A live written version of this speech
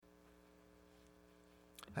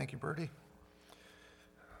Thank you, Bertie.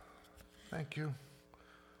 Thank you,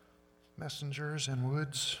 Messengers and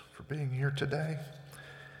Woods, for being here today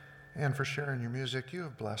and for sharing your music. You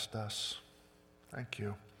have blessed us. Thank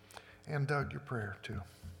you. And Doug, your prayer too.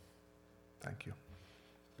 Thank you.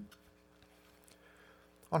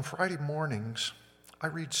 On Friday mornings, I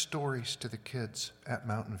read stories to the kids at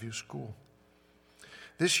Mountain View School.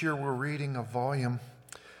 This year we're reading a volume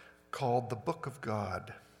called The Book of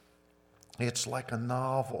God. It's like a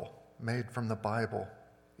novel made from the Bible.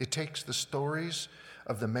 It takes the stories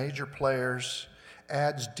of the major players,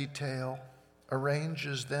 adds detail,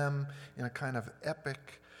 arranges them in a kind of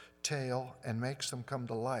epic tale, and makes them come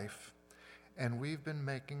to life. And we've been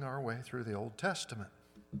making our way through the Old Testament.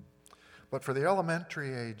 But for the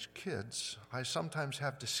elementary age kids, I sometimes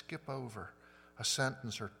have to skip over a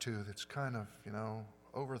sentence or two that's kind of,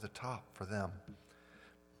 over the top for them.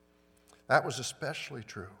 That was especially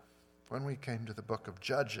true when we came to the book of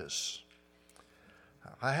Judges.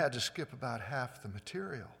 I had to skip about half the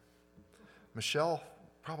material. Michelle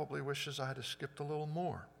probably wishes I had skipped a little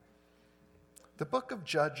more. The book of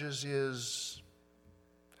Judges is,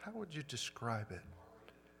 how would you describe it?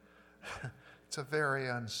 It's a very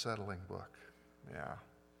unsettling book. Yeah.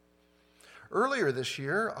 Earlier this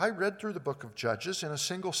year, I read through the book of Judges in a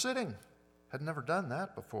single sitting. Had never done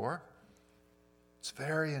that before. It's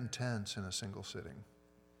very intense in a single sitting.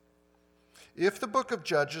 If the book of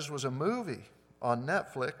Judges was a movie on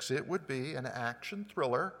Netflix, it would be an action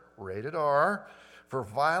thriller, rated R, for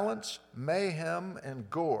violence, mayhem, and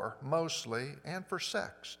gore mostly, and for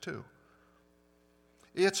sex too.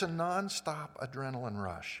 It's a nonstop adrenaline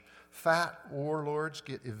rush. Fat warlords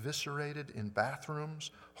get eviscerated in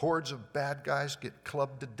bathrooms. Hordes of bad guys get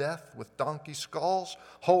clubbed to death with donkey skulls.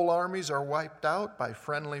 Whole armies are wiped out by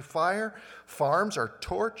friendly fire. Farms are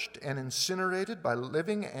torched and incinerated by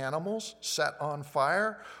living animals set on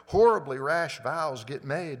fire. Horribly rash vows get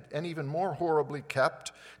made and even more horribly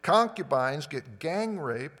kept. Concubines get gang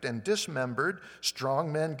raped and dismembered.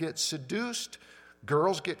 Strong men get seduced.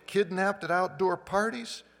 Girls get kidnapped at outdoor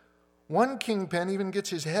parties. One kingpin even gets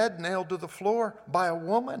his head nailed to the floor by a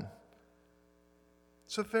woman.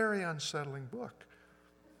 It's a very unsettling book.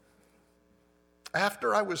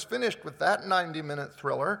 After I was finished with that 90-minute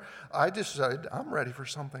thriller, I decided I'm ready for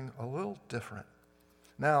something a little different.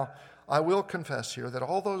 Now, I will confess here that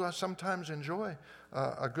although I sometimes enjoy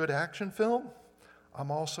a good action film,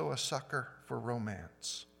 I'm also a sucker for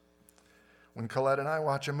romance. When Colette and I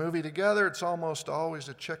watch a movie together, it's almost always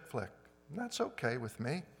a chick flick. And that's okay with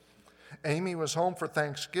me. Amy was home for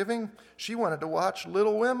Thanksgiving. She wanted to watch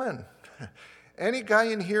Little Women. Any guy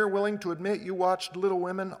in here willing to admit you watched Little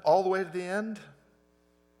Women all the way to the end?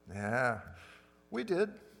 Yeah, we did.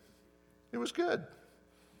 It was good.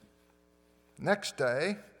 Next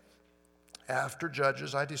day, after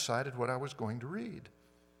Judges, I decided what I was going to read.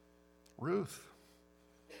 Ruth,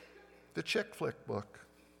 the chick flick book.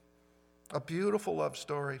 A beautiful love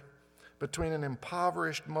story between an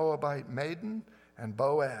impoverished Moabite maiden and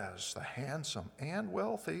Boaz, the handsome and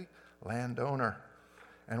wealthy landowner.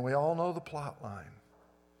 And we all know the plot line.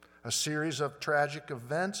 A series of tragic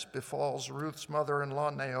events befalls Ruth's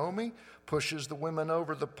mother-in-law, Naomi, pushes the women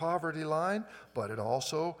over the poverty line, but it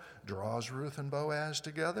also draws Ruth and Boaz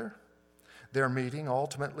together. Their meeting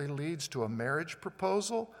ultimately leads to a marriage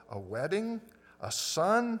proposal, a wedding, a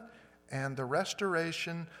son, and the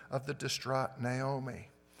restoration of the distraught Naomi.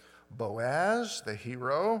 Boaz, the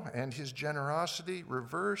hero, and his generosity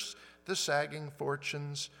reverse the sagging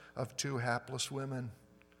fortunes of two hapless women.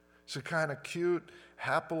 It's a kind of cute,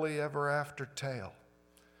 happily ever after tale.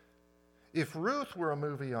 If Ruth were a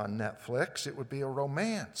movie on Netflix, it would be a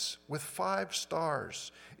romance with 5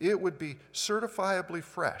 stars. It would be certifiably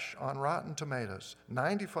fresh on Rotten Tomatoes,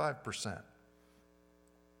 95%.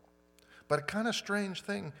 But a kind of strange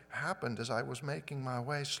thing happened as I was making my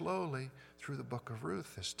way slowly through the book of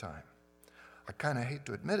Ruth this time. I kind of hate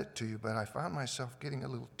to admit it to you, but I found myself getting a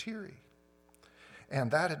little teary. And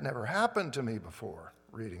that had never happened to me before,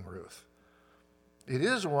 reading Ruth. It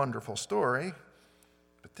is a wonderful story,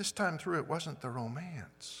 but this time through it wasn't the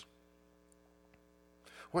romance.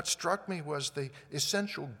 What struck me was the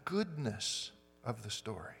essential goodness of the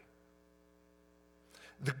story.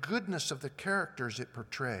 The goodness of the characters it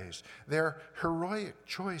portrays, their heroic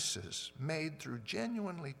choices made through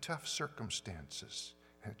genuinely tough circumstances.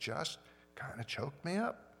 And it just kind of choked me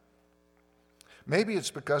up. Maybe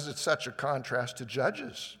it's because it's such a contrast to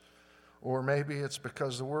Judges. Or maybe it's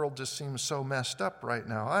because the world just seems so messed up right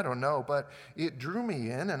now. I don't know, but it drew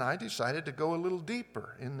me in, and I decided to go a little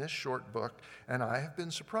deeper in this short book, and I have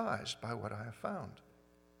been surprised by what I have found.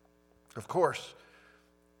 Of course,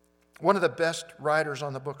 One of the best writers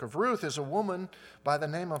on the book of Ruth is a woman by the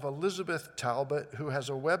name of Elizabeth Talbot, who has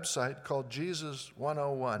a website called Jesus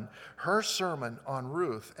 101. Her sermon on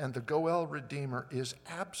Ruth and the Goel Redeemer is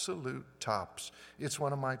absolute tops. It's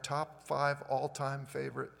one of my top 5 all-time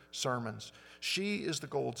favorite sermons. She is the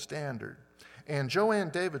gold standard. And Joanne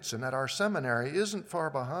Davidson at our seminary isn't far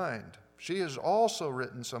behind. She has also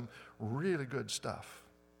written some really good stuff.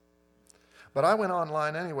 But I went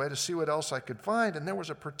online anyway to see what else I could find, and there was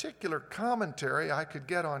a particular commentary I could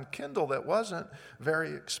get on Kindle that wasn't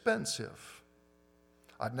very expensive.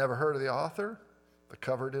 I'd never heard of the author. The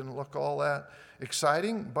cover didn't look all that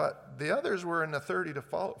exciting, but the others were in the $30 to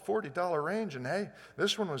 $40 range, and hey,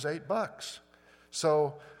 this one was $8.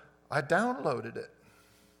 So I downloaded it,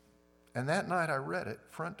 and that night I read it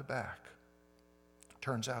front to back.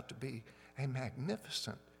 Turns out to be a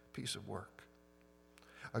magnificent piece of work.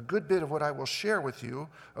 A good bit of what I will share with you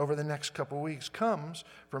over the next couple weeks comes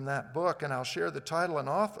from that book, and I'll share the title and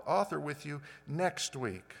author with you next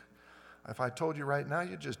week. If I told you right now,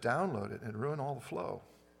 you'd just download it and ruin all the flow.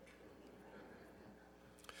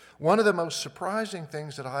 One of the most surprising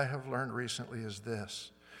things that I have learned recently is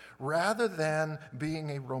this. Rather than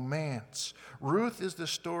being a romance, Ruth is the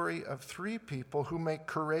story of 3 people who make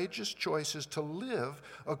courageous choices to live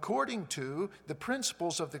according to the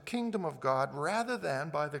principles of the kingdom of God rather than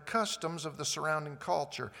by the customs of the surrounding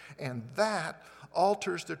culture. And that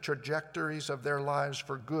alters the trajectories of their lives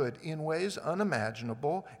for good in ways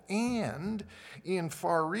unimaginable and in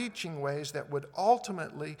far-reaching ways that would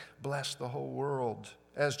ultimately bless the whole world.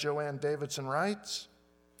 As Joanne Davidson writes,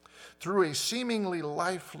 through a seemingly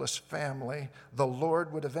lifeless family, the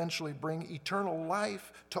Lord would eventually bring eternal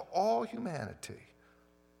life to all humanity.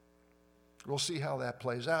 We'll see how that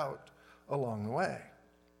plays out along the way.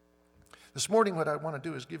 This morning, what I want to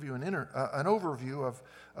do is give you an overview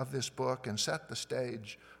of this book and set the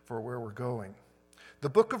stage for where we're going. The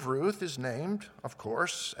book of Ruth is named, of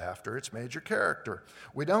course, after its major character.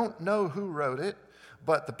 We don't know who wrote it,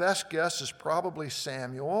 but the best guess is probably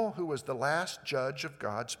Samuel, who was the last judge of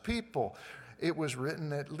God's people. It was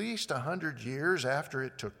written at least 100 years after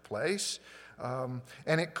it took place, and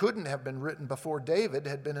it couldn't have been written before David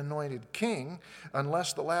had been anointed king,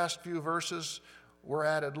 unless the last few verses were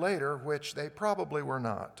added later, which they probably were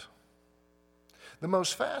not. The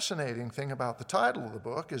most fascinating thing about the title of the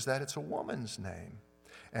book is that it's a woman's name,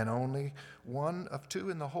 and only one of 2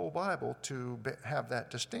 in the whole Bible to have that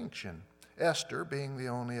distinction. Esther being the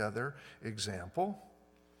only other example.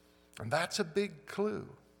 And that's a big clue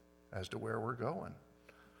as to where we're going.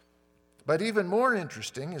 But even more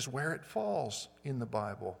interesting is where it falls in the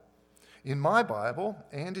Bible. In my Bible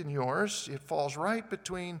and in yours, it falls right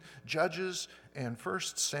between Judges and 1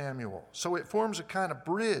 Samuel. So it forms a kind of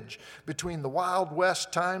bridge between the Wild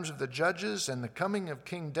West times of the Judges and the coming of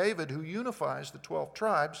King David, who unifies the 12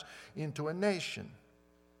 tribes into a nation.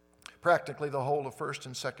 Practically the whole of 1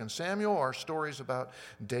 and 2 Samuel are stories about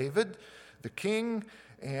David, the king,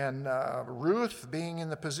 and Ruth being in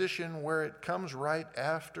the position where it comes right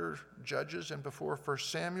after Judges and before 1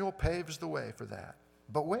 Samuel paves the way for that.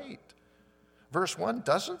 But wait, verse 1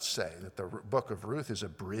 doesn't say that the book of Ruth is a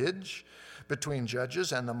bridge between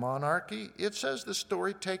Judges and the monarchy. It says the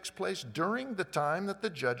story takes place during the time that the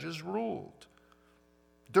Judges ruled.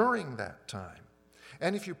 During that time.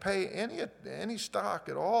 And if you pay any stock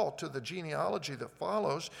at all to the genealogy that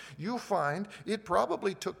follows, you find it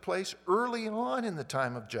probably took place early on in the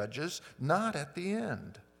time of Judges, not at the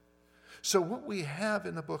end. So what we have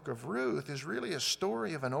in the book of Ruth is really a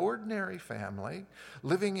story of an ordinary family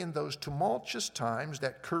living in those tumultuous times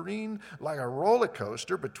that careen like a roller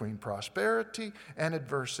coaster between prosperity and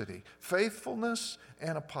adversity, faithfulness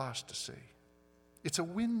and apostasy. It's a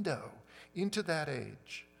window into that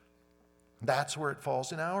age. That's where it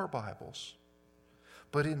falls in our Bibles.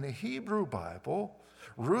 But in the Hebrew Bible,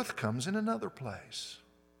 Ruth comes in another place.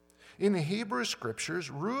 In the Hebrew Scriptures,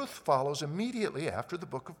 Ruth follows immediately after the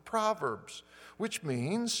book of Proverbs, which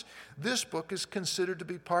means this book is considered to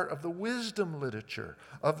be part of the wisdom literature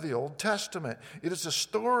of the Old Testament. It is a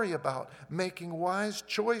story about making wise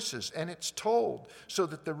choices, and it's told so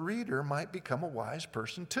that the reader might become a wise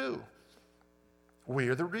person too. We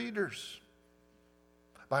are the readers.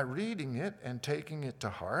 By reading it and taking it to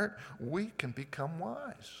heart, we can become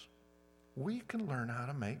wise. We can learn how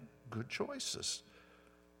to make good choices.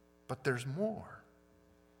 But there's more.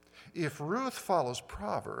 If Ruth follows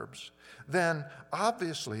Proverbs, then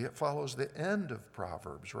obviously it follows the end of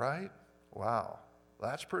Proverbs, right? Wow,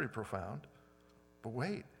 that's pretty profound. But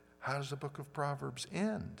wait, how does the book of Proverbs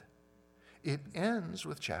end? It ends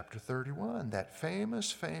with chapter 31, that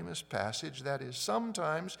famous passage that is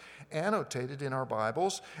sometimes annotated in our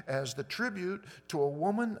Bibles as the tribute to a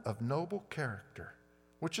woman of noble character,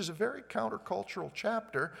 which is a very countercultural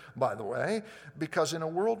chapter, by the way, because in a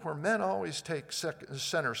world where men always take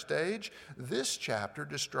center stage, this chapter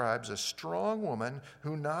describes a strong woman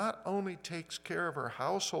who not only takes care of her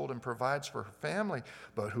household and provides for her family,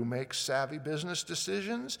 but who makes savvy business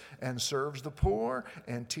decisions and serves the poor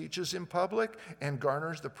and teaches in public and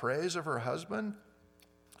garners the praise of her husband.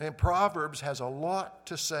 And Proverbs has a lot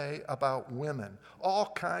to say about women,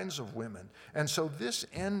 all kinds of women. And so this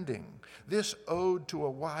ending, this ode to a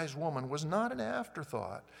wise woman, was not an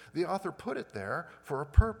afterthought. The author put it there for a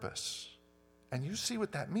purpose. And you see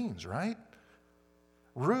what that means, right?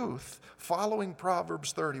 Ruth, following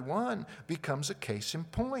Proverbs 31, becomes a case in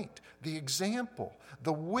point, the example,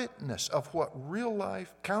 the witness of what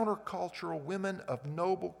real-life, countercultural women of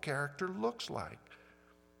noble character looks like.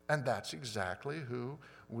 And that's exactly who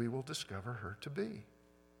we will discover her to be.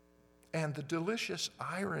 And the delicious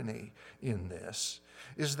irony in this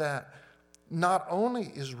is that not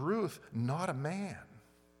only is Ruth not a man,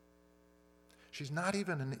 she's not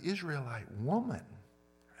even an Israelite woman.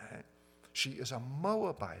 Right? She is a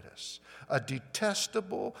Moabitess, a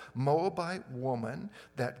detestable Moabite woman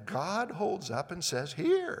that God holds up and says,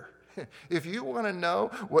 here. If you want to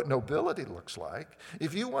know what nobility looks like,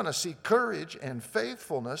 if you want to see courage and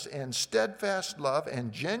faithfulness and steadfast love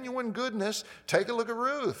and genuine goodness, take a look at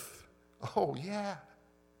Ruth. Oh, yeah.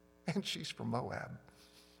 And she's from Moab.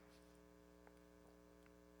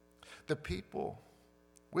 The people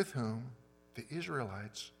with whom the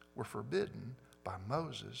Israelites were forbidden by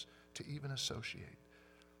Moses to even associate.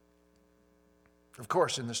 Of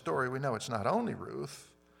course, in the story, we know it's not only Ruth.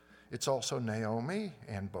 It's also Naomi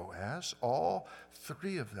and Boaz, all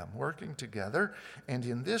three of them working together. And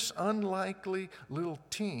in this unlikely little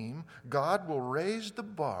team, God will raise the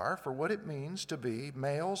bar for what it means to be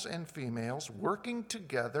males and females working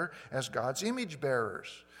together as God's image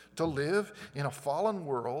bearers, to live in a fallen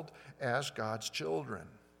world as God's children.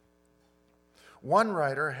 One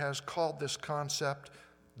writer has called this concept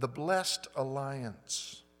the blessed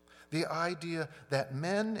alliance. The idea that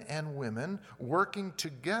men and women working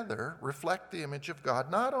together reflect the image of God,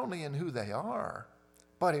 not only in who they are,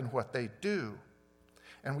 but in what they do.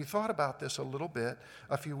 And we thought about this a little bit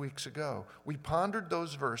a few weeks ago. We pondered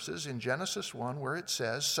those verses in Genesis 1 where it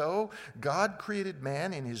says, so God created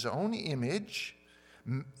man in his own image.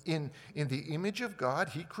 In the image of God,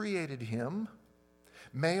 he created him.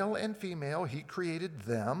 Male and female, he created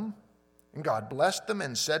them. And God blessed them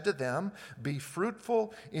and said to them, be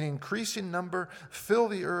fruitful in increasing number, fill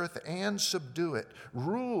the earth and subdue it.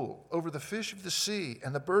 Rule over the fish of the sea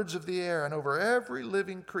and the birds of the air and over every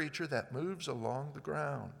living creature that moves along the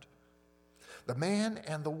ground. The man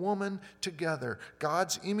and the woman together,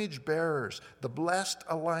 God's image bearers, the blessed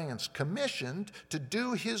alliance, commissioned to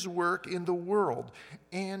do his work in the world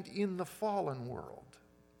and in the fallen world.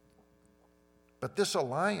 But this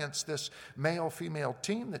alliance, this male-female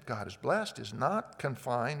team that God has blessed, is not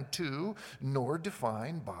confined to nor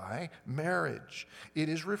defined by marriage. It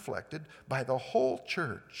is reflected by the whole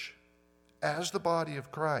church as the body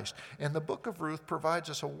of Christ. And the book of Ruth provides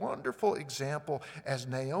us a wonderful example as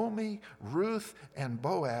Naomi, Ruth, and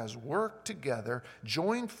Boaz work together,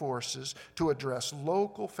 join forces to address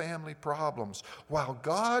local family problems, while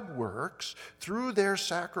God works through their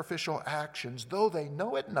sacrificial actions, though they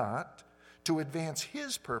know it not, to advance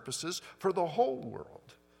his purposes for the whole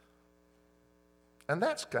world. And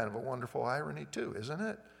that's kind of a wonderful irony too, isn't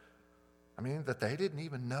it? I mean, that they didn't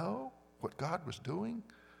even know what God was doing.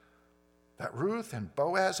 That Ruth and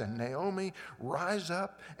Boaz and Naomi rise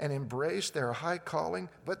up and embrace their high calling,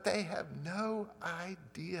 but they have no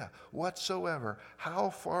idea whatsoever how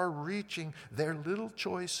far-reaching their little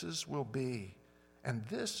choices will be. And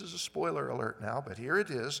this is a spoiler alert now, but here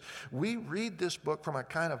it is. We read this book from a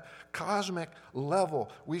kind of cosmic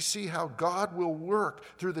level. We see how God will work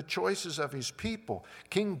through the choices of his people.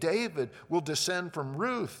 King David will descend from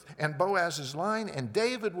Ruth and Boaz's line, and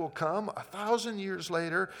David will come 1,000 years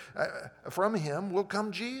later. From him will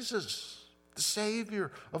come Jesus, the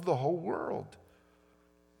Savior of the whole world.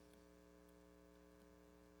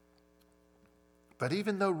 But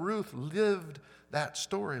even though Ruth lived that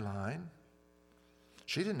storyline,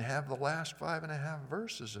 she didn't have the last 5.5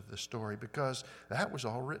 verses of the story because that was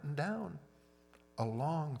all written down a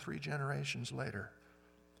long 3 generations later.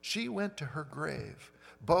 She went to her grave.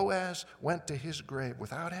 Boaz went to his grave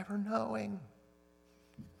without ever knowing.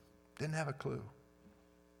 Didn't have a clue.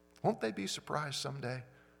 Won't they be surprised someday?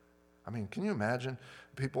 I I mean, can you imagine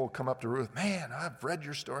people come up to Ruth, man, I've read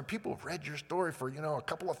your story. People have read your story for, a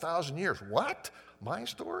couple of thousand years. What? My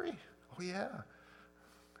story? Oh, yeah.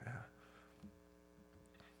 Yeah.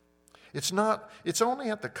 It's only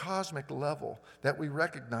at the cosmic level that we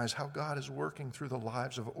recognize how God is working through the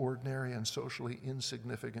lives of ordinary and socially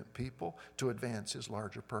insignificant people to advance his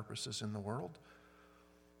larger purposes in the world.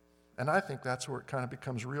 And I think that's where it kind of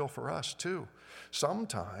becomes real for us, too.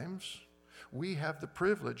 Sometimes we have the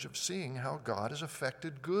privilege of seeing how God has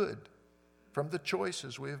affected good from the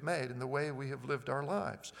choices we have made and the way we have lived our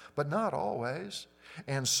lives. But not always,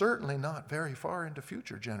 and certainly not very far into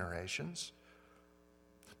future generations.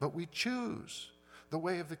 But we choose the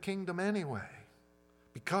way of the kingdom anyway,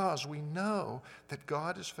 because we know that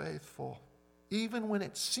God is faithful, even when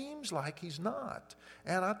it seems like he's not.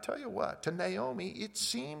 And I'll tell you what, to Naomi, it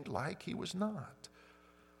seemed like he was not.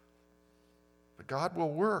 But God will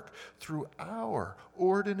work through our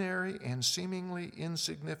ordinary and seemingly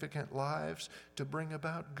insignificant lives to bring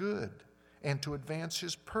about good and to advance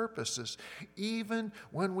his purposes, even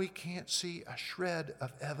when we can't see a shred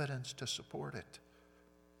of evidence to support it.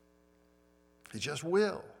 He just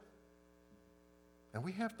will. And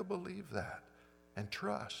we have to believe that and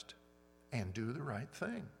trust and do the right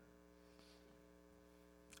thing.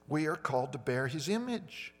 We are called to bear his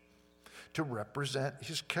image, to represent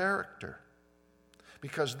his character.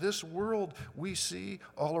 Because this world we see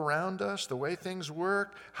all around us, the way things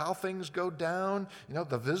work, how things go down,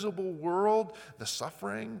 the visible world, the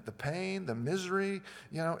suffering, the pain, the misery,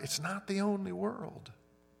 it's not the only world.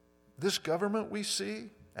 This government we see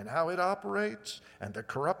and how it operates and the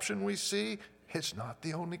corruption we see, it's not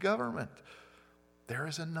the only government. There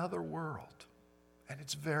is another world, and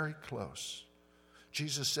it's very close.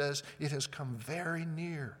 Jesus says it has come very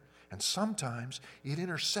near, and sometimes it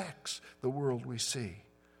intersects the world we see.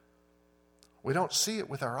 We don't see it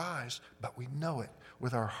with our eyes, but we know it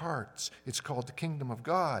with our hearts. It's called the kingdom of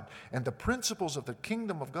God. And the principles of the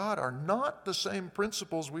kingdom of God are not the same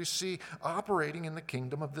principles we see operating in the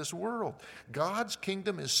kingdom of this world. God's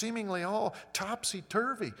kingdom is seemingly all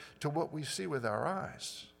topsy-turvy to what we see with our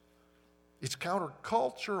eyes. It's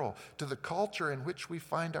countercultural to the culture in which we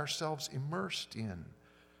find ourselves immersed in.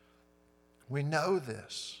 We know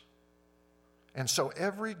this. And so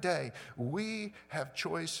every day we have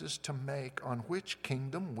choices to make on which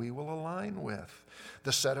kingdom we will align with,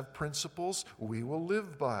 the set of principles we will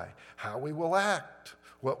live by, how we will act,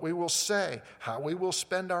 what we will say, how we will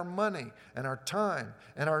spend our money and our time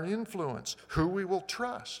and our influence, who we will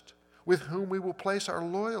trust, with whom we will place our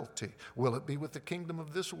loyalty. Will it be with the kingdom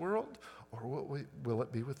of this world, or will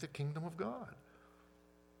it be with the kingdom of God?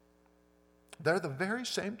 They're the very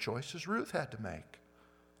same choices Ruth had to make,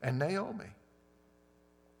 and Naomi.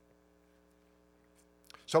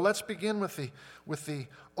 So let's begin with the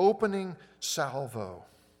opening salvo.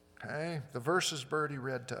 Okay? The verses Bertie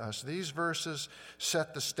read to us. These verses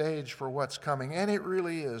set the stage for what's coming, and it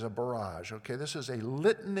really is a barrage. Okay? This is a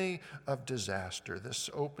litany of disaster, this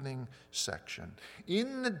opening section.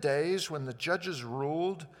 In the days when the judges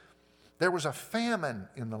ruled, there was a famine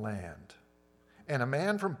in the land. And a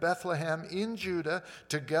man from Bethlehem in Judah,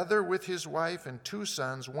 together with his wife and 2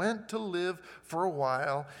 sons, went to live for a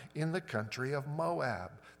while in the country of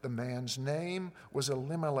Moab. The man's name was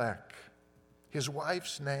Elimelech. His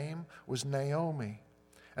wife's name was Naomi.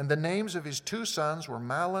 And the names of his 2 sons were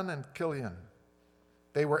Mahlon and Chilion.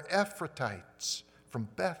 They were Ephrathites from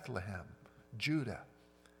Bethlehem, Judah.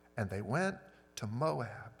 And they went to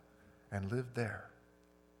Moab and lived there.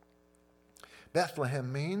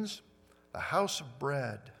 Bethlehem means the house of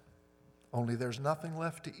bread. Only there's nothing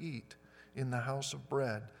left to eat in the house of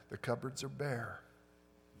bread. The cupboards are bare.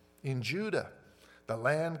 In Judah, the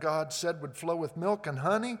land God said would flow with milk and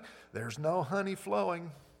honey, there's no honey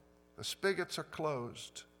flowing. The spigots are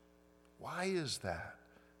closed. Why is that?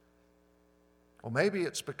 Well, maybe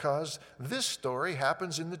it's because this story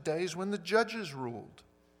happens in the days when the judges ruled.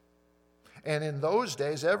 And in those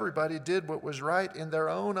days, everybody did what was right in their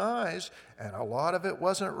own eyes, and a lot of it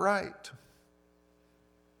wasn't right.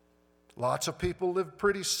 Lots of people lived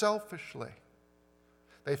pretty selfishly.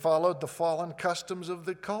 They followed the fallen customs of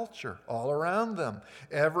the culture all around them.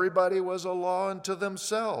 Everybody was a law unto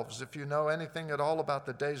themselves. If you know anything at all about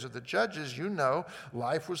the days of the judges, you know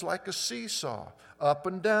life was like a seesaw, up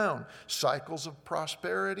and down, cycles of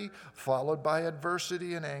prosperity followed by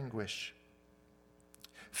adversity and anguish.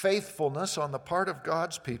 Faithfulness on the part of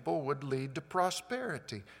God's people would lead to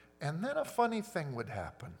prosperity. And then a funny thing would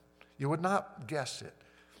happen. You would not guess it.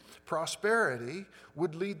 Prosperity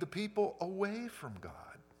would lead the people away from God.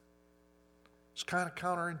 It's kind of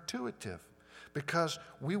counterintuitive because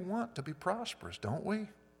we want to be prosperous, don't we?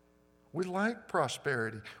 We like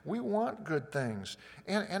prosperity. We want good things.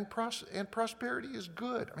 And prosperity is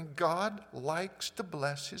good. I mean, God likes to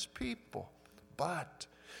bless his people. But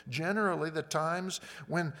generally, the times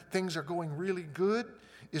when things are going really good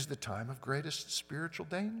is the time of greatest spiritual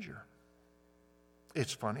danger.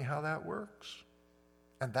 It's funny how that works.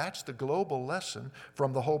 And that's the global lesson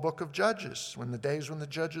from the whole book of Judges, when the days when the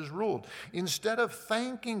judges ruled. Instead of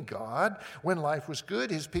thanking God when life was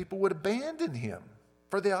good, his people would abandon him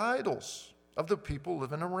for the idols of the people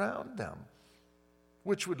living around them,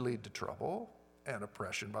 which would lead to trouble and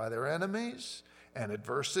oppression by their enemies and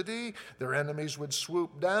adversity. Their enemies would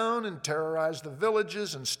swoop down and terrorize the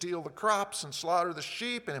villages and steal the crops and slaughter the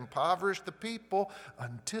sheep and impoverish the people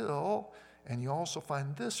until, and you also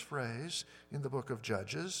find this phrase in the book of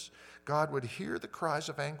Judges, God would hear the cries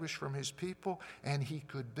of anguish from his people and he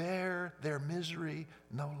could bear their misery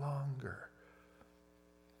no longer.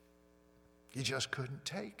 He just couldn't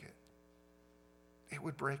take it. It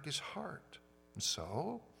would break his heart. And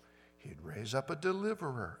so he'd raise up a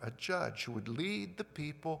deliverer, a judge who would lead the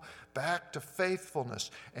people back to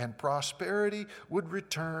faithfulness, and prosperity would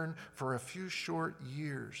return for a few short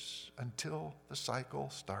years until the cycle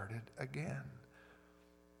started again.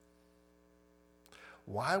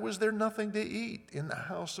 Why was there nothing to eat in the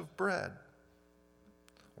house of bread?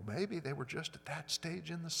 Well, maybe they were just at that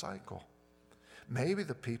stage in the cycle. Maybe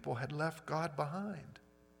the people had left God behind.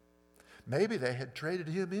 Maybe they had traded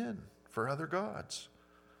him in for other gods.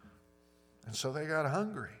 And so they got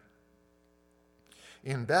hungry.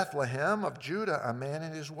 In Bethlehem of Judah, a man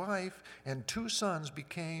and his wife and 2 sons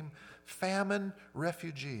became famine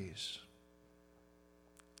refugees.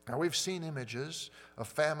 Now, we've seen images of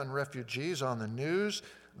famine refugees on the news.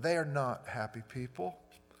 They are not happy people.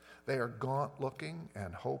 They are gaunt-looking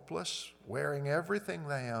and hopeless, wearing everything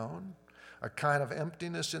they own, a kind of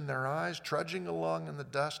emptiness in their eyes, trudging along in the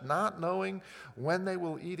dust, not knowing when they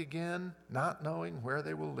will eat again, not knowing where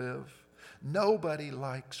they will live. Nobody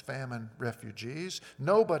likes famine refugees.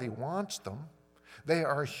 Nobody wants them. They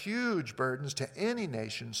are huge burdens to any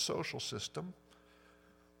nation's social system.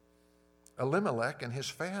 Elimelech and his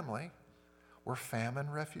family were famine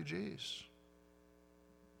refugees.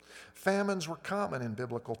 Famines were common in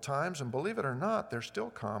biblical times, and believe it or not, they're still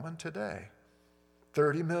common today.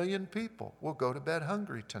 30 million people will go to bed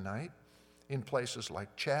hungry tonight in places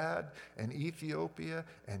like Chad and Ethiopia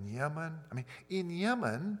and Yemen. I mean, in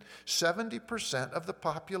Yemen, 70% of the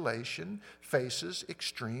population faces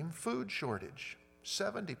extreme food shortage.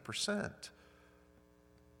 70%.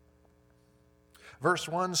 Verse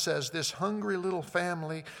 1 says, this hungry little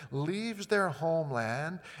family leaves their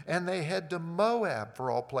homeland and they head to Moab,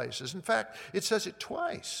 for all places. In fact, it says it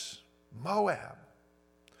twice, Moab.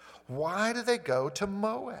 Why do they go to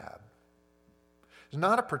Moab? It's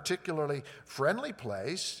not a particularly friendly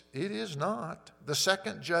place. It is not. The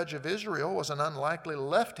second judge of Israel was an unlikely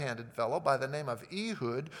left-handed fellow by the name of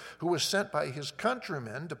Ehud, who was sent by his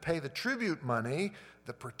countrymen to pay the tribute money,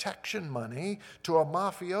 the protection money, to a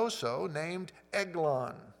mafioso named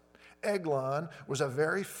Eglon. Eglon was a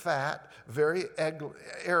very fat, very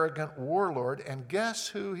arrogant warlord, and guess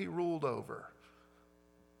who he ruled over?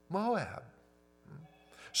 Moab.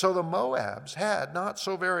 So the Moabs had, not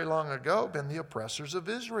so very long ago, been the oppressors of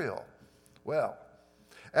Israel. Well,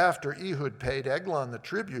 after Ehud paid Eglon the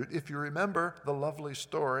tribute, if you remember the lovely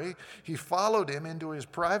story, he followed him into his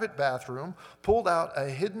private bathroom, pulled out a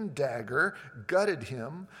hidden dagger, gutted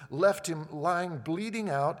him, left him lying bleeding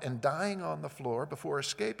out and dying on the floor before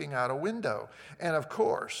escaping out a window. And of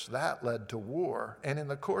course, that led to war. And in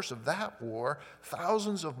the course of that war,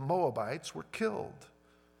 thousands of Moabites were killed.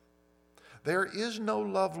 There is no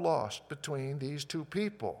love lost between these two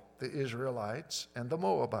people, the Israelites and the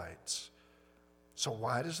Moabites. So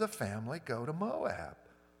why does the family go to Moab?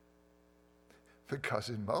 Because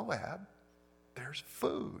in Moab, there's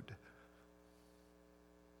food.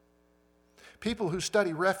 People who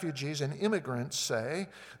study refugees and immigrants say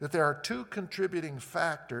that there are 2 contributing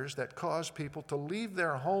factors that cause people to leave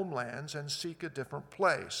their homelands and seek a different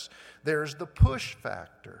place. There's the push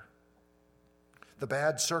factor. The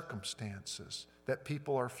bad circumstances that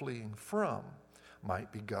people are fleeing from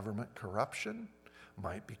might be government corruption,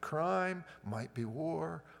 might be crime, might be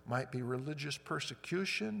war, might be religious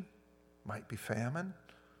persecution, might be famine.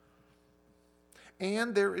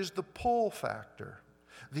 And there is the pull factor,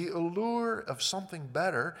 the allure of something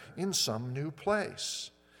better in some new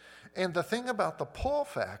place. And the thing about the pull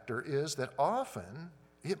factor is that often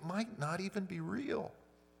it might not even be real.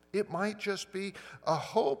 It might just be a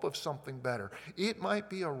hope of something better. It might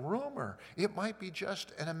be a rumor. It might be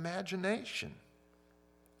just an imagination.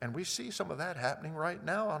 And we see some of that happening right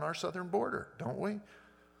now on our southern border, don't we?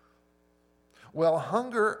 Well,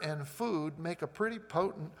 hunger and food make a pretty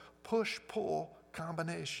potent push-pull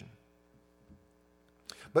combination.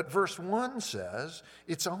 But verse 1 says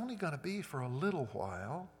it's only going to be for a little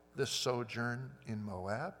while, this sojourn in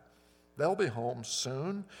Moab. They'll be home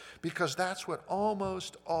soon, because that's what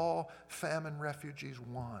almost all famine refugees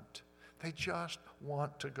want. They just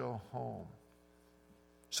want to go home.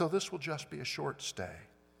 So this will just be a short stay,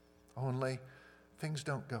 only things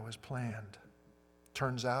don't go as planned.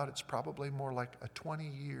 Turns out it's probably more like a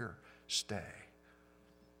 20-year stay.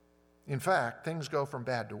 In fact, things go from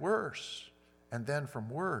bad to worse, and then from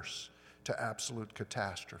worse to absolute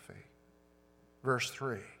catastrophe. Verse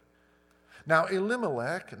 3. Now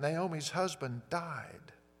Elimelech, Naomi's husband,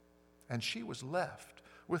 died, and she was left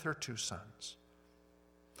with her 2 sons.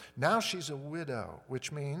 Now she's a widow,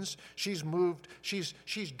 which means she's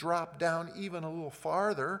dropped down even a little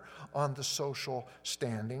farther on the social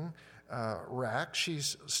standing rack.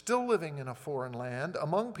 She's still living in a foreign land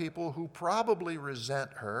among people who probably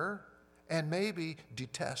resent her and maybe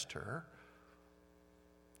detest her.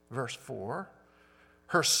 Verse 4,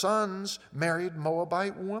 her sons married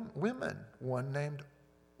Moabite women, one named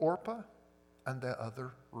Orpah and the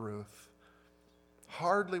other Ruth.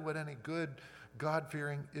 Hardly what any good,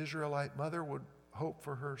 God-fearing Israelite mother would hope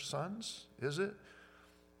for her sons, is it?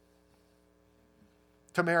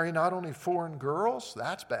 To marry not only foreign girls,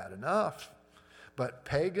 that's bad enough, but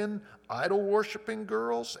pagan, idol-worshiping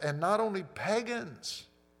girls, and not only pagans,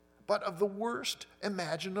 but of the worst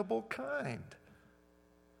imaginable kind.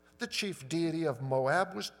 The chief deity of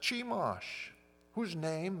Moab was Chemosh, whose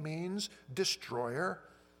name means destroyer,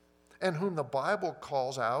 and whom the Bible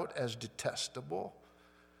calls out as detestable.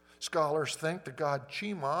 Scholars think the god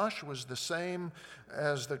Chemosh was the same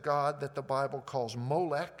as the god that the Bible calls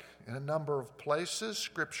Molech in a number of places.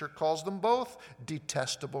 Scripture calls them both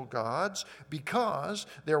detestable gods because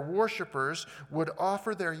their worshipers would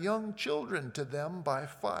offer their young children to them by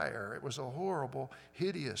fire. It was a horrible,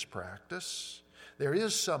 hideous practice. There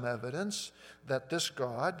is some evidence that this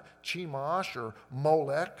god, Chemosh or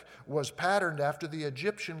Molech, was patterned after the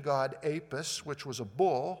Egyptian god Apis, which was a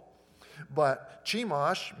bull. But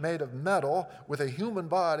Chemosh made of metal with a human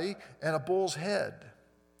body and a bull's head.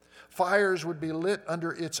 Fires would be lit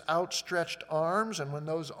under its outstretched arms, and when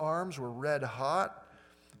those arms were red hot,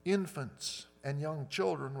 infants and young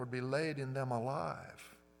children would be laid in them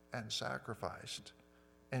alive and sacrificed.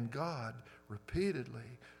 And God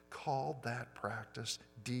repeatedly called that practice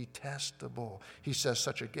detestable. He says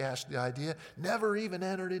such a ghastly idea never even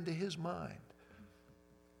entered into his mind.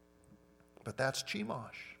 But that's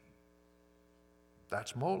Chemosh.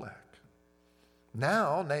 That's Molech.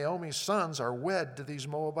 Now Naomi's sons are wed to these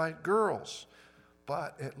Moabite girls.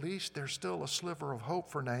 But at least there's still a sliver of hope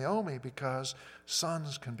for Naomi because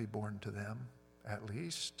sons can be born to them, at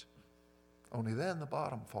least. Only then the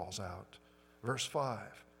bottom falls out. Verse 5.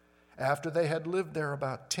 After they had lived there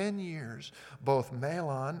about 10 years, both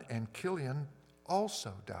Mahlon and Chilion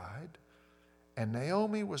also died, and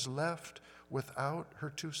Naomi was left without her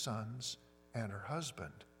 2 sons and her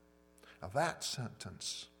husband. Now that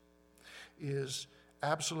sentence is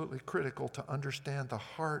absolutely critical to understand the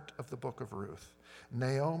heart of the book of Ruth.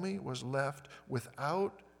 Naomi was left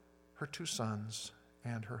without her 2 sons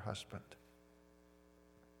and her husband.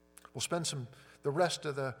 We'll spend the rest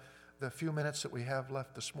of the few minutes that we have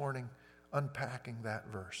left this morning unpacking that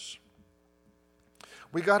verse.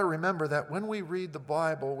 We got to remember that when we read the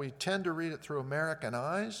Bible, we tend to read it through American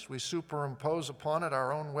eyes. We superimpose upon it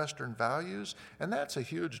our own Western values, and that's a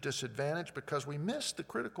huge disadvantage because we miss the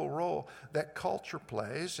critical role that culture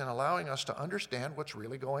plays in allowing us to understand what's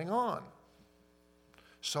really going on.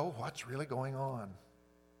 So what's really going on?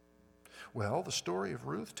 Well, the story of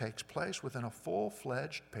Ruth takes place within a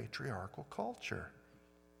full-fledged patriarchal culture.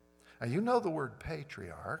 Now, you know the word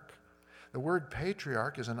patriarch. The word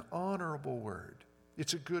patriarch is an honorable word.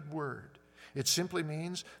 It's a good word. It simply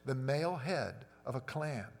means the male head of a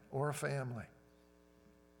clan or a family.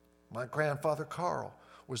 My grandfather Carl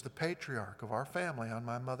was the patriarch of our family on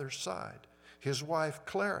my mother's side. His wife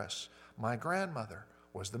Clarice, my grandmother,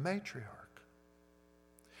 was the matriarch.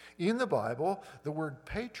 In the Bible, the word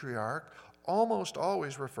patriarch almost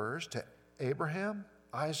always refers to Abraham,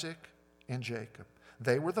 Isaac, and Jacob.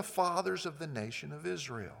 They were the fathers of the nation of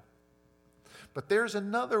Israel. But there's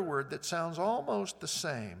another word that sounds almost the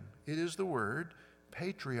same. It is the word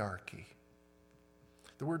patriarchy.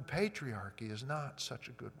 The word patriarchy is not such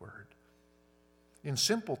a good word. In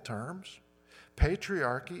simple terms,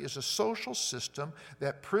 Patriarchy is a social system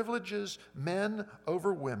that privileges men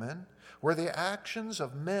over women, where the actions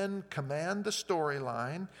of men command the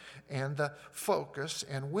storyline and the focus,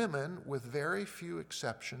 and women, with very few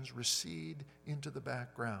exceptions, recede into the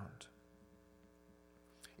background.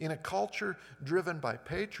 In a culture driven by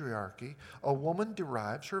patriarchy, a woman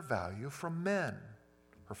derives her value from men,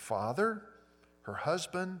 her father, her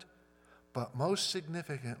husband, but most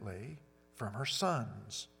significantly, from her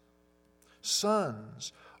sons.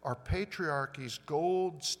 Sons are patriarchy's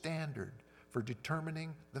gold standard for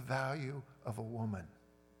determining the value of a woman.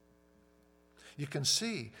 You can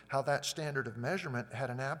see how that standard of measurement had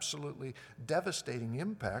an absolutely devastating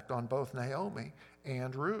impact on both Naomi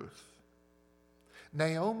and Ruth.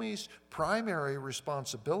 Naomi's primary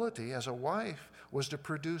responsibility as a wife was to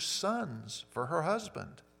produce sons for her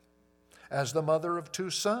husband. As the mother of 2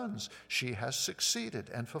 sons, she has succeeded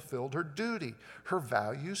and fulfilled her duty. Her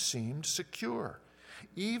value seemed secure.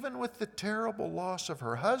 Even with the terrible loss of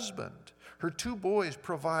her husband, her 2 boys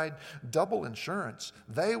provide double insurance.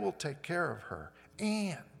 They will take care of her,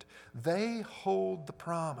 and they hold the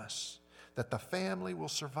promise that the family will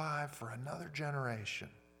survive for another generation.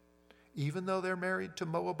 Even though they're married to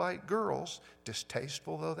Moabite girls,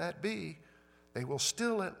 distasteful though that be, they will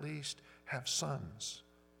still at least have sons.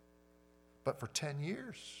 But for 10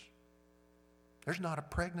 years, there's not a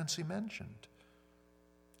pregnancy mentioned.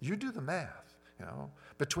 You do the math.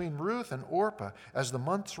 Between Ruth and Orpah, as the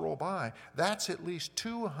months roll by, that's at least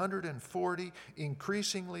 240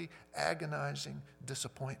 increasingly agonizing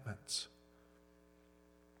disappointments.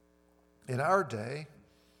 In our day,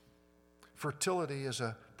 fertility is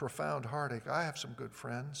a profound heartache. I have some good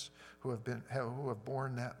friends who have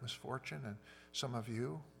borne that misfortune, and some of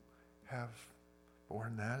you have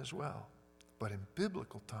borne that as well. But in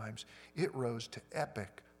biblical times, it rose to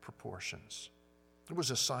epic proportions. It was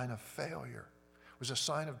a sign of failure. It was a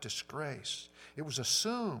sign of disgrace. It was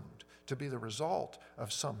assumed to be the result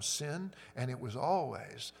of some sin, and it was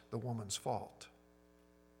always the woman's fault.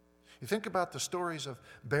 You think about the stories of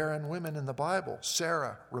barren women in the Bible: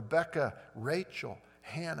 Sarah, Rebecca, Rachel,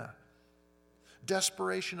 Hannah.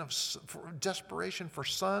 Desperation for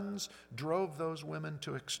sons drove those women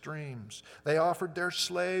to extremes. They offered their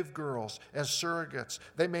slave girls as surrogates.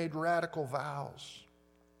 They made radical vows.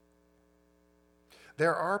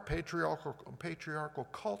 There are patriarchal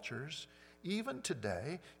cultures, even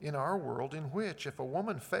today in our world, in which if a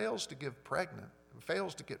woman fails to get pregnant,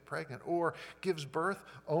 or gives birth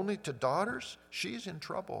only to daughters, she's in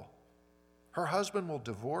trouble. Her husband will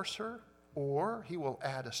divorce her, or he will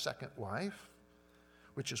add a second wife,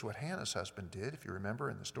 which is what Hannah's husband did, if you remember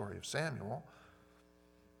in the story of Samuel.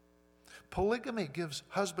 Polygamy gives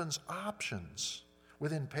husbands options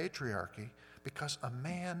within patriarchy because a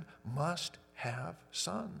man must have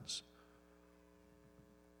sons.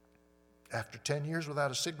 After 10 years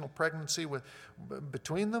without a signal pregnancy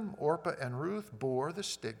between them, Orpah and Ruth bore the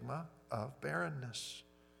stigma of barrenness.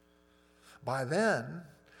 By then,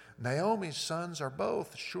 Naomi's sons are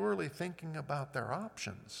both surely thinking about their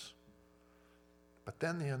options. But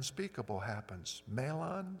then the unspeakable happens.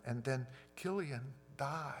 Mahlon and then Chilion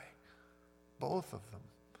die, both of them.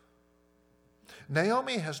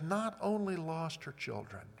 Naomi has not only lost her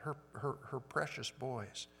children, her precious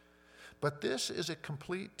boys, but this is a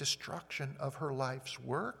complete destruction of her life's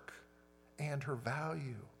work and her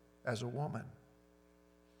value as a woman.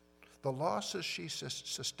 The losses she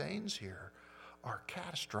sustains here are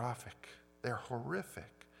catastrophic. They're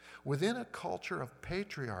horrific. Within a culture of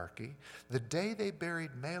patriarchy, the day they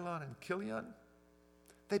buried Mahlon and Chilion,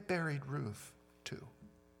 they buried Ruth too,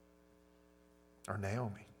 or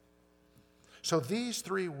Naomi. So these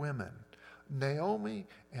 3 women, Naomi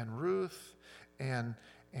and Ruth and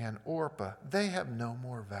Orpah, they have no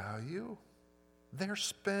more value. They're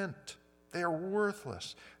spent. They are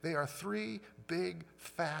worthless. They are 3 big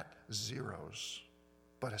fat zeros,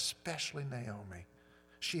 but especially Naomi.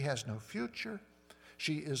 She has no future.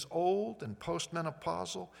 She is old and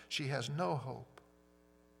postmenopausal. She has no hope.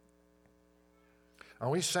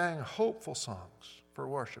 And we sang hopeful songs for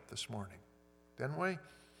worship this morning, didn't we?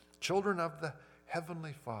 Children of the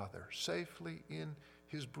Heavenly Father, safely in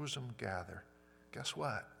His bosom gather. Guess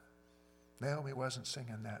what? Naomi wasn't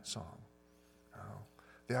singing that song. No.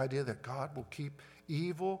 The idea that God will keep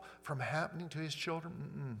evil from happening to His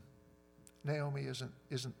children, Naomi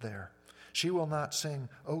isn't there. She will not sing,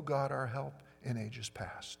 "O God, our help in ages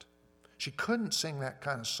past." She couldn't sing that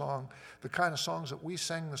kind of song, the kind of songs that we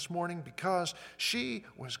sang this morning, because she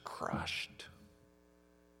was crushed.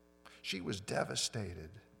 She was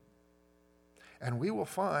devastated. And we will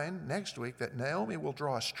find next week that Naomi will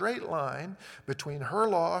draw a straight line between her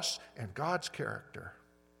loss and God's character.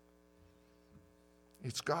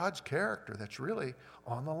 It's God's character that's really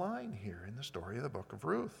on the line here in the story of the book of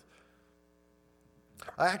Ruth.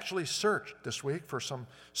 I actually searched this week for some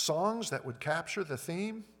songs that would capture the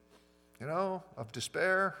theme, of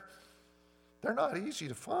despair. They're not easy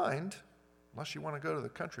to find unless you want to go to the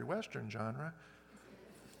country western genre.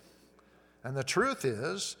 And the truth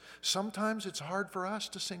is, sometimes it's hard for us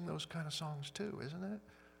to sing those kind of songs too, isn't it?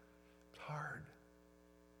 It's hard.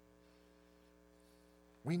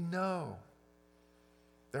 We know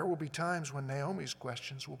there will be times when Naomi's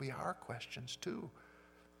questions will be our questions too.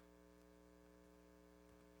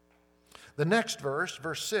 The next verse,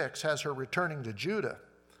 verse 6, has her returning to Judah.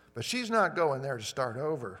 But she's not going there to start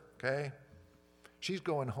over, okay? She's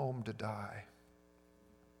going home to die.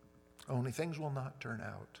 Only things will not turn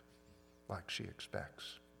out like she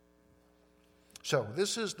expects. So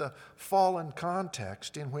this is the fallen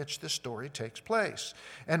context in which this story takes place.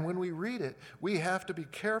 And when we read it, we have to be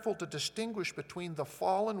careful to distinguish between the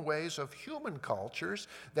fallen ways of human cultures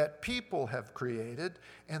that people have created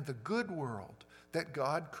and the good world that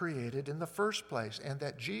God created in the first place and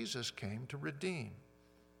that Jesus came to redeem.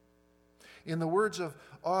 In the words of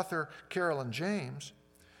author Carolyn James,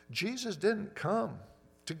 Jesus didn't come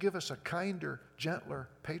to give us a kinder, gentler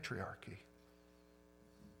patriarchy.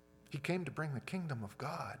 He came to bring the kingdom of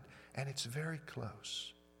God, and it's very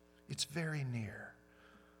close. It's very near.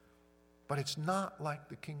 But it's not like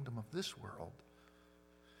the kingdom of this world.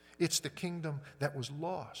 It's the kingdom that was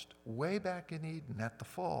lost way back in Eden at the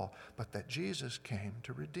fall, but that Jesus came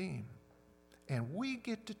to redeem. And we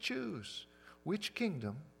get to choose which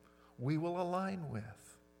kingdom we will align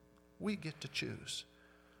with. We get to choose.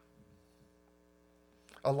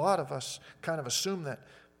 A lot of us kind of assume that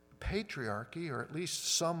patriarchy, or at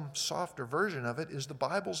least some softer version of it, is the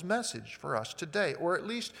Bible's message for us today, or at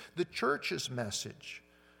least the church's message.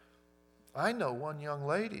 I know one young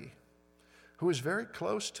lady who is very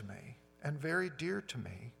close to me and very dear to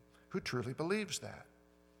me who truly believes that.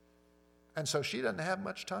 And so she doesn't have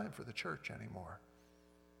much time for the church anymore,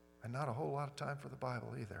 and not a whole lot of time for the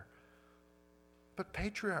Bible either. But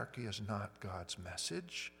patriarchy is not God's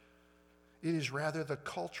message. It is rather the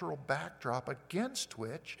cultural backdrop against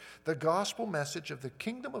which the gospel message of the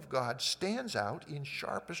kingdom of God stands out in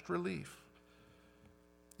sharpest relief.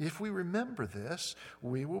 If we remember this,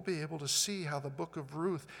 we will be able to see how the book of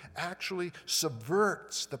Ruth actually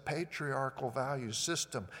subverts the patriarchal value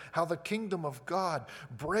system, how the kingdom of God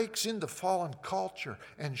breaks into fallen culture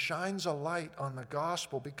and shines a light on the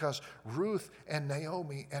gospel because Ruth and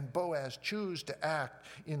Naomi and Boaz choose to act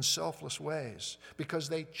in selfless ways, because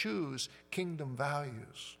they choose kingdom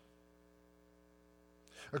values.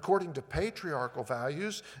 According to patriarchal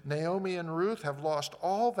values, Naomi and Ruth have lost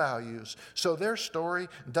all values, so their story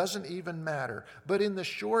doesn't even matter. But in the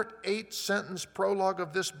short 8-sentence prologue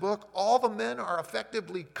of this book, all the men are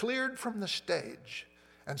effectively cleared from the stage.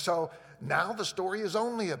 And so now the story is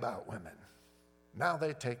only about women. Now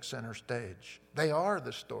they take center stage. They are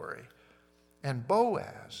the story. And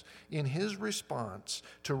Boaz, in his response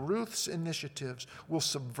to Ruth's initiatives, will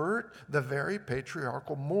subvert the very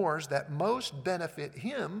patriarchal mores that most benefit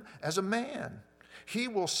him as a man. He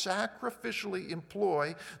will sacrificially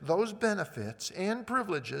employ those benefits and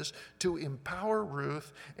privileges to empower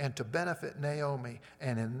Ruth and to benefit Naomi.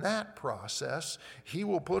 And in that process, he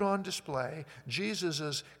will put on display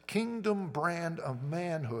Jesus' kingdom brand of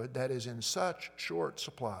manhood that is in such short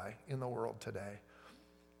supply in the world today.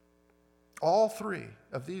 All three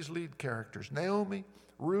of these lead characters, Naomi,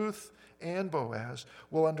 Ruth, and Boaz,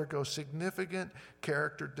 will undergo significant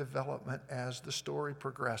character development as the story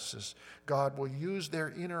progresses. God will use their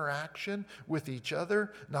interaction with each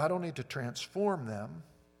other not only to transform them,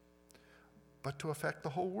 but to affect the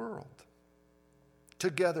whole world.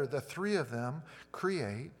 Together, the three of them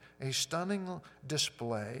create a stunning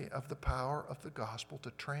display of the power of the gospel to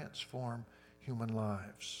transform human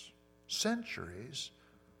lives, centuries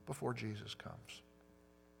before Jesus comes.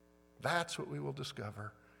 That's what we will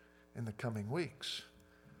discover in the coming weeks.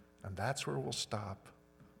 And that's where we'll stop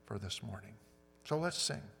for this morning. So let's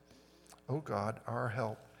sing, "O God, our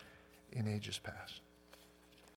help in ages past."